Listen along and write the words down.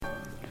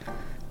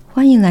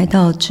欢迎来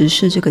到直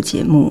视这个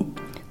节目，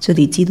这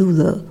里记录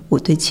了我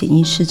对潜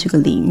意识这个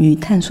领域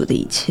探索的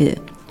一切，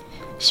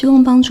希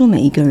望帮助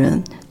每一个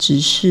人直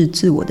视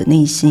自我的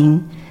内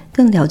心，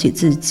更了解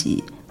自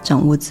己，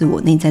掌握自我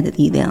内在的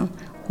力量，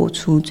活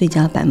出最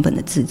佳版本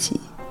的自己。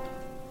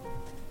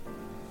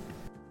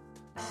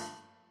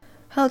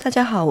Hello， 大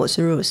家好，我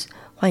是 Rose，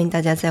 欢迎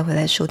大家再回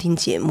来收听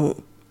节目。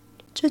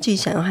这集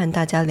想要和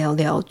大家聊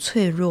聊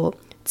脆弱、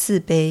自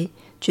卑、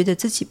觉得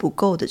自己不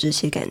够的这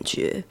些感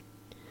觉。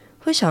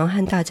会想要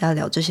和大家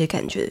聊这些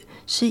感觉，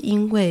是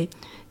因为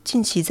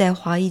近期在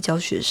花艺教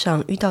学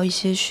上遇到一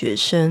些学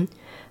生，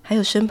还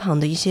有身旁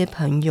的一些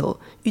朋友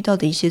遇到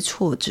的一些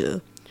挫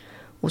折，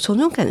我从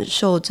中感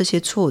受这些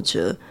挫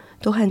折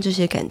都和这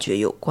些感觉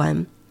有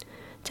关。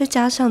再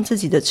加上自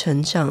己的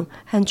成长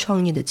和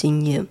创业的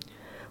经验，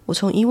我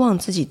从以往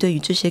自己对于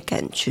这些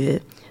感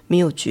觉没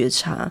有觉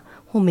察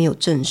或没有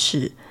正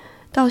视，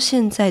到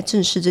现在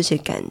正视这些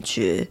感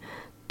觉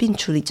并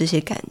处理这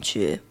些感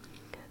觉，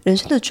人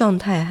生的状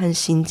态和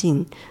心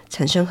境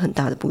产生很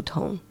大的不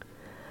同，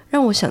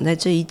让我想在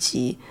这一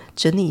集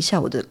整理一下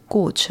我的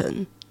过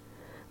程。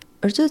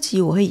而这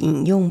集我会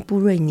引用布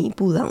瑞尼·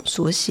布朗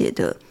所写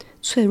的《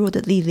脆弱的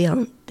力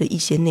量》的一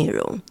些内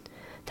容。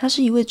他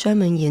是一位专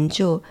门研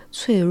究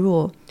脆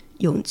弱、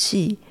勇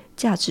气、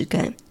价值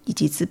感以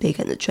及自卑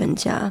感的专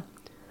家。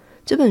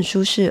这本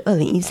书是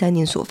2013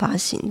年所发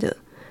行的，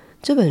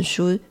这本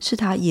书是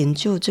他研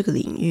究这个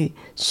领域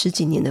10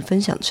几年的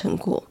分享成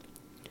果。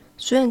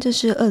虽然这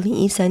是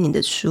2013年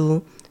的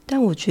书，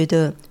但我觉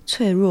得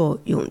脆弱、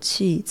勇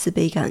气、自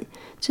卑感，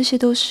这些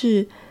都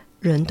是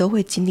人都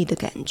会经历的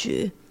感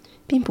觉，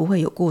并不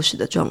会有过时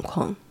的状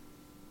况。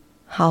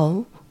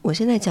好，我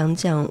现在讲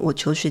讲我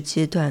求学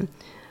阶段。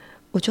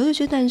我求学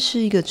阶段是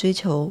一个追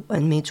求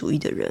完美主义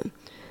的人，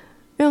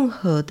任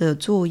何的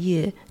作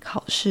业、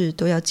考试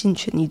都要尽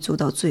全力做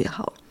到最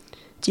好，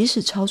即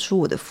使超出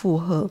我的负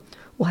荷，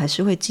我还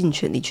是会尽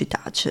全力去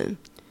达成。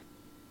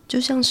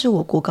就像是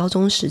我国高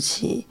中时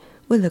期，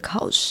为了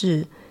考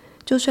试，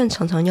就算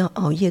常常要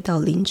熬夜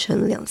到凌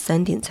晨2、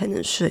3点才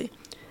能睡，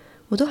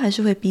我都还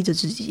是会逼着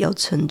自己要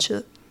撑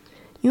着，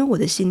因为我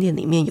的信念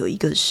里面有一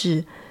个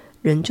是，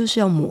人就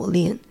是要磨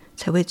练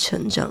才会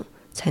成长，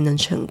才能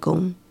成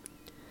功。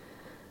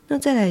那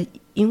再来，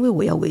因为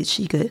我要维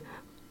持一个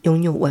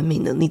拥有完美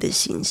能力的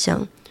形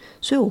象，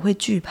所以我会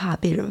惧怕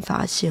被人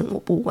发现我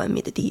不完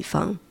美的地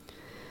方。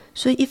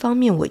所以一方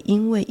面我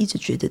因为一直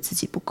觉得自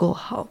己不够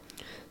好，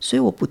所以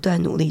我不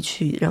断努力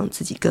去让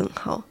自己更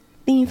好。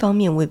另一方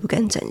面我也不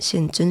敢展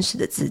现真实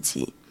的自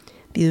己，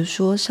比如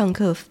说上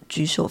课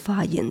举手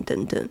发言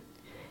等等，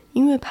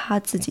因为怕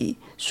自己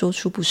说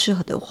出不适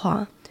合的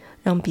话，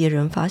让别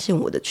人发现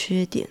我的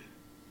缺点。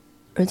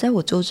而在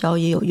我周遭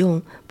也有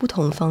用不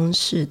同方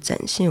式展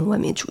现完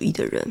美主义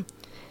的人，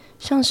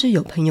像是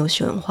有朋友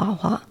喜欢画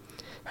画，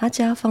他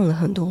家放了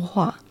很多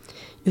画，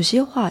有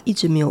些画一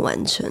直没有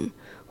完成，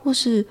或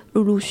是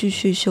陆陆续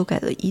续修改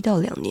了1到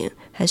2年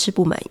还是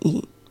不满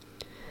意。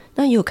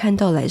那也有看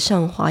到来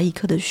上花艺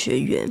课的学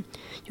员，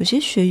有些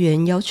学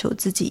员要求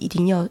自己一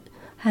定要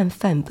和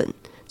范本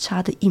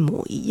差的一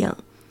模一样。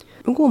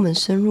如果我们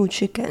深入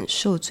去感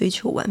受追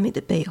求完美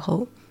的背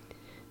后，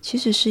其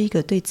实是一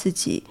个对自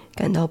己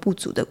感到不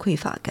足的匮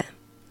乏感，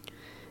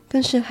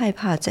更是害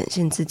怕展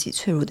现自己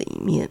脆弱的一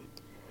面，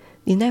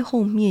连带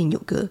后面有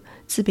个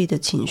自卑的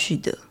情绪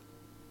的。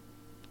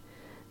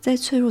在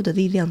《脆弱的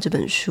力量》这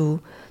本书，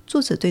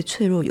作者对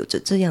脆弱有着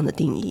这样的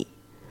定义：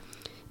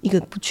一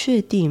个不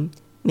确定、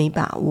没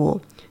把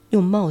握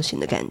又冒险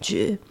的感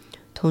觉，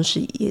同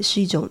时也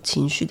是一种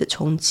情绪的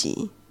冲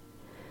击。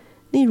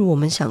例如我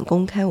们想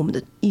公开我们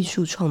的艺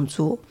术创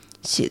作、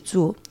写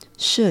作、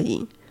摄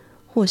影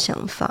或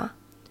想法，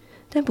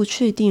但不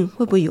确定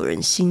会不会有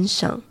人欣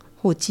赏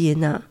或接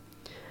纳，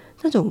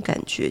那种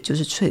感觉就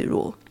是脆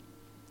弱。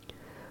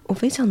我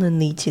非常能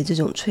理解这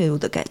种脆弱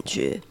的感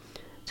觉，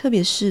特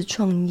别是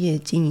创业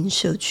经营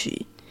社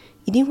区，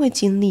一定会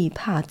经历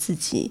怕自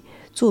己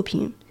作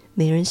品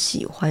没人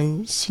喜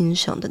欢欣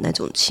赏的那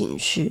种情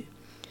绪。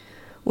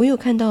我有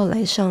看到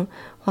来上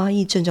花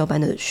艺证照班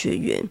的学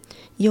员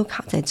也有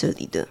卡在这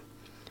里的，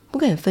不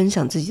敢分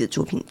享自己的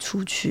作品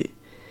出去，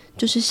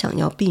就是想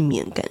要避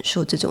免感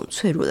受这种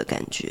脆弱的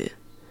感觉。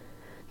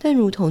但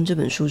如同这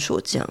本书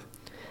所讲，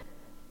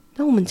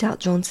当我们假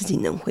装自己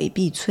能回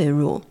避脆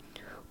弱，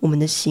我们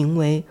的行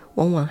为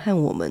往往和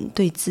我们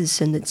对自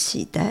身的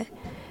期待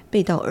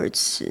背道而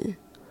驰，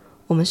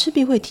我们势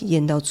必会体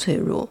验到脆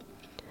弱。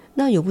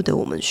那由不得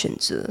我们选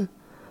择，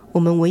我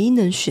们唯一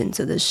能选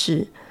择的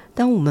是，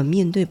当我们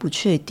面对不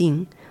确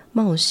定、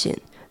冒险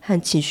和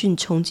情绪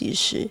冲击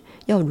时，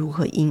要如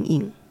何因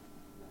应。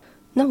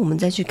那我们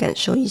再去感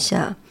受一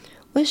下，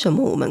为什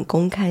么我们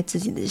公开自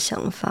己的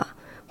想法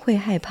会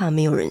害怕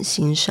没有人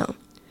欣赏？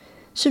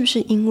是不是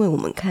因为我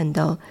们看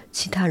到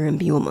其他人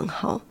比我们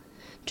好，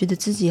觉得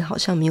自己好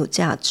像没有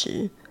价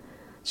值？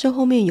这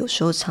后面有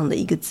时候藏了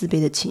一个自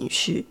卑的情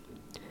绪。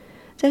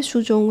在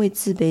书中为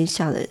自卑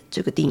下了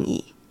这个定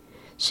义，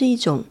是一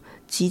种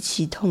极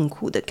其痛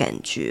苦的感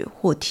觉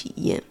或体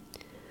验，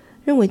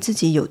认为自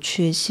己有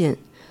缺陷，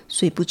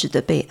所以不值得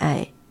被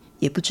爱，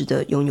也不值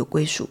得拥有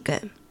归属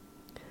感。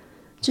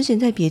之前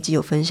在别集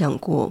有分享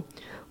过，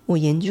我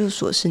研究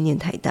所是念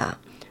台大，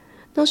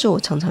那时候我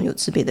常常有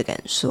自卑的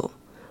感受，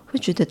会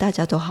觉得大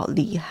家都好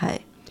厉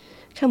害，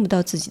看不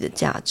到自己的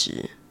价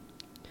值。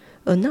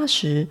而那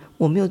时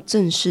我没有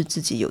正视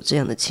自己有这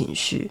样的情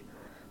绪，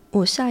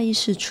我下意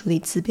识处理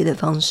自卑的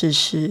方式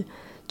是，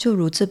就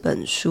如这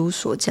本书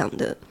所讲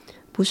的，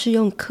不是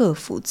用克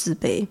服自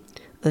卑，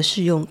而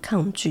是用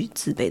抗拒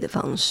自卑的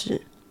方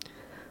式。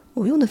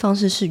我用的方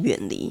式是远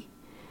离，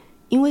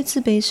因为自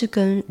卑是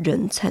跟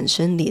人产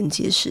生连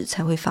结时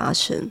才会发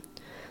生，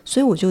所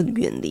以我就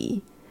远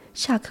离。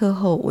下课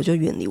后我就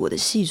远离我的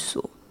系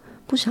所，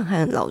不想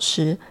和老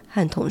师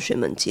和同学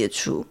们接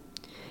触，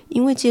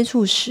因为接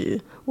触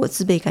时我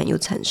自卑感又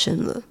产生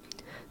了，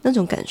那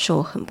种感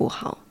受很不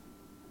好。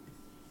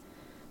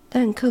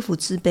但克服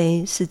自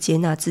卑是接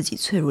纳自己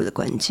脆弱的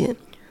关键。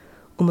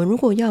我们如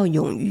果要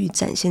勇于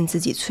展现自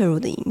己脆弱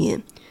的一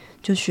面，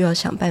就需要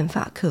想办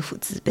法克服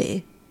自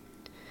卑。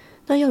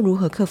那要如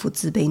何克服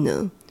自卑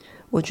呢？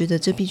我觉得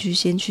这必须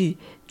先去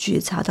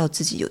觉察到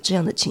自己有这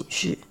样的情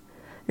绪，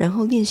然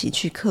后练习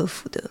去克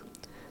服的。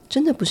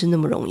真的不是那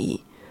么容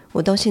易，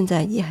我到现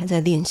在也还在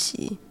练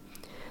习。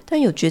但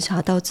有觉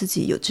察到自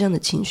己有这样的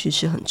情绪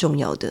是很重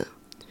要的。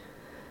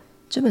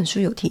这本书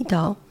有提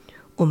到，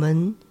我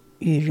们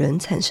与人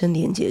产生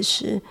连结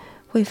时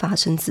会发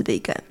生自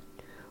卑感，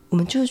我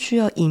们就需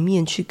要一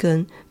面去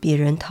跟别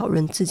人讨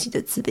论自己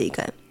的自卑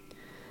感，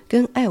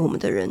跟爱我们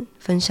的人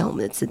分享我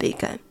们的自卑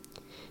感，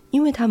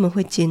因为他们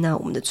会接纳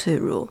我们的脆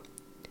弱。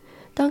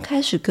当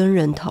开始跟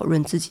人讨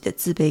论自己的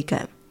自卑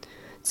感，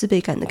自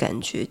卑感的感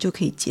觉就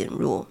可以减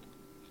弱。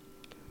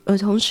而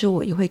同时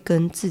我也会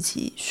跟自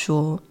己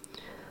说，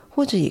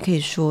或者也可以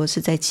说是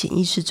在潜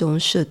意识中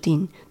设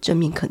定正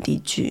面肯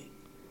定句。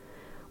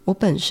我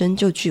本身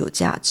就具有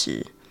价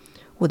值，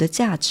我的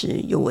价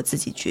值由我自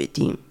己决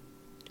定。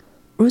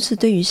如此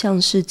对于像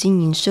是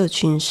经营社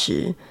群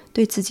时，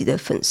对自己的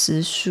粉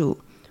丝数，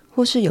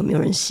或是有没有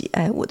人喜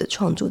爱我的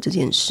创作这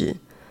件事，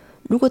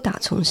如果打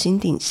从心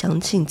底相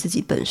信自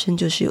己本身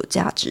就是有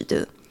价值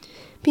的，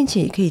并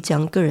且也可以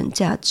将个人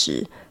价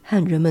值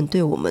和人们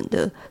对我们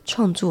的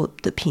创作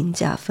的评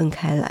价分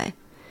开来，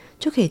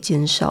就可以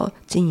减少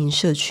经营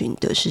社群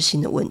得失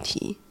心的问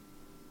题。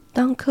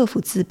当克服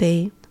自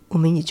卑，我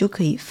们也就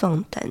可以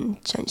放胆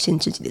展现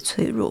自己的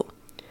脆弱，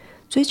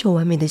追求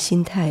完美的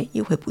心态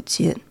也会不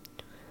见。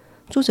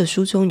作者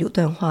书中有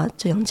段话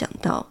这样讲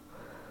到，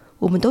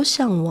我们都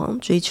向往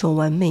追求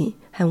完美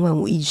和万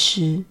无一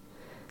失，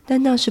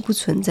但那是不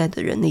存在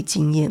的人类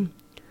经验。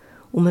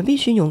我们必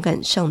须勇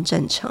敢上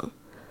战场，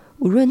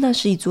无论那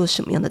是一座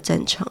什么样的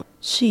战场，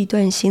是一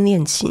段新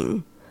恋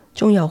情、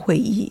重要会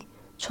议、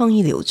创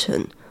意流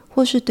程，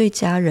或是对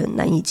家人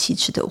难以启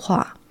齿的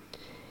话，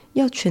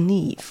要全力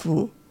以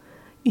赴。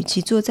与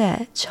其坐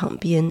在场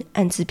边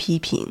暗自批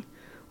评，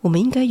我们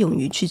应该勇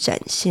于去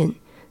展现，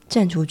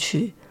站出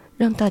去，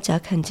让大家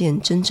看见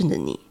真正的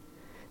你。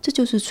这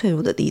就是脆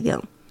弱的力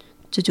量，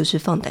这就是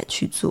放胆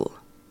去做。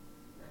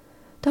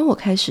当我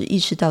开始意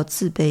识到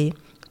自卑、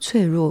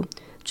脆弱、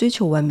追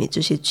求完美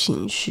这些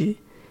情绪，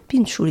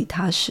并处理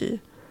它时，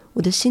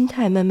我的心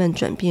态慢慢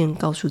转变，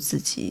告诉自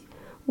己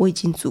我已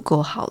经足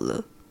够好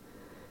了。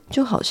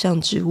就好像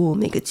植物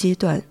每个阶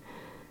段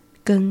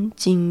根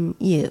茎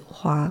叶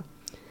花，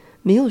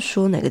没有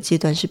说哪个阶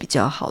段是比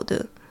较好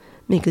的，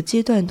每个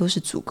阶段都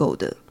是足够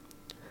的。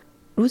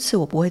如此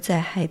我不会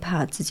再害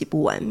怕自己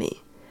不完美，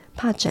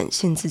怕展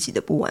现自己的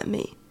不完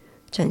美，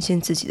展现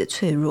自己的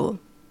脆弱。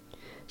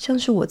像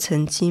是我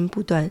曾经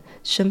不断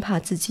生怕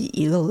自己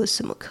遗漏了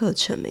什么课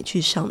程没去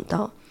上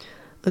到，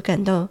而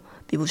感到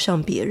比不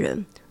上别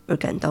人，而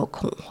感到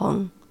恐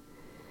慌。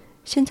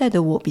现在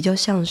的我比较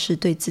像是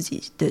对自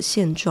己的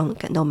现状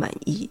感到满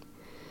意，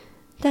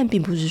但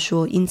并不是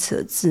说因此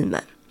而自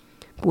满，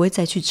不会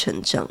再去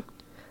成长，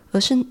而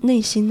是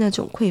内心那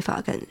种匮乏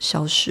感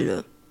消失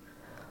了。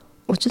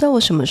我知道我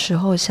什么时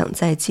候想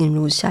再进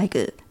入下一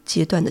个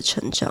阶段的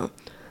成长，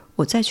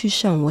我再去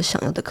上我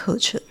想要的课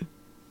程。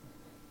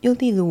又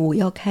例如我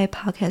要开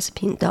podcast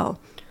频道，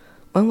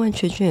完完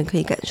全全也可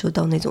以感受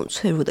到那种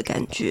脆弱的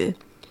感觉，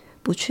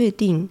不确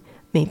定、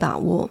没把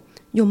握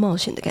又冒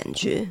险的感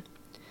觉。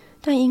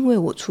但因为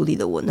我处理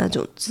了我那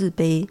种自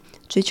卑、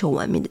追求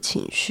完美的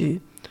情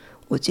绪，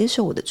我接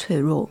受我的脆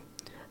弱，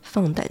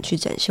放胆去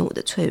展现我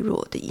的脆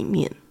弱的一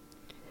面，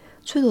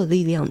脆弱的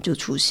力量就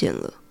出现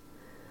了。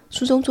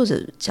书中作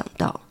者讲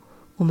到，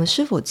我们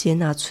是否接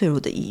纳脆弱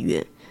的意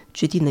愿，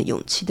决定了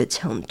勇气的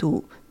强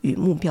度与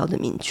目标的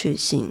明确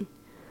性。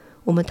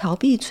我们逃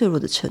避脆弱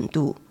的程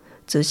度，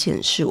则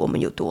显示我们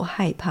有多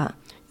害怕，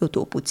有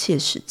多不切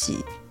实际。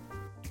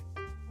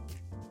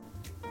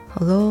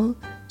好咯，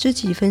这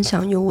集分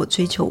享由我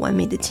追求完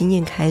美的经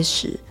验开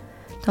始，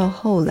到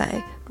后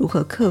来如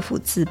何克服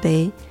自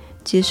卑，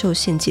接受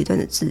现阶段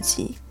的自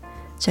己，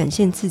展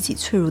现自己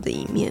脆弱的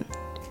一面。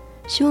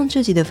希望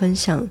这集的分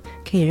享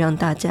可以让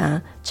大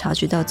家察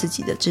觉到自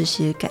己的这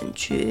些感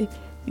觉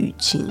与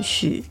情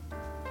绪。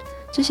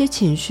这些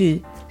情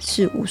绪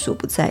是无所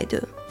不在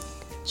的，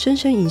深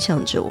深影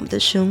响着我们的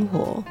生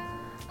活。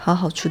好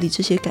好处理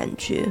这些感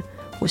觉，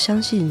我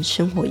相信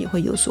生活也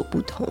会有所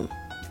不同。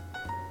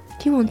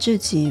听完这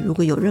集，如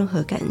果有任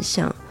何感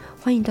想，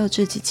欢迎到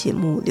这集节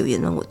目留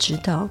言让我知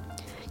道，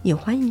也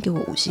欢迎给我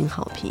5星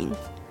好评。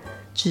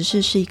知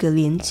识是一个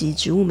连集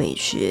植物美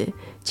学、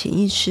潜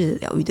意识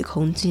疗愈的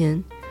空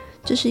间，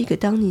这是一个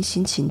当你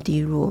心情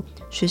低落，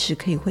随时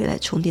可以回来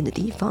充电的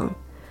地方。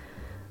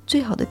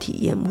最好的体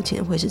验目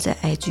前会是在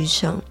IG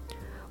上，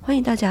欢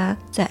迎大家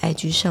在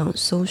IG 上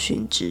搜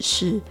寻指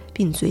示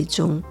并追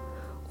踪。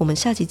我们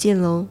下期见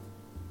咯。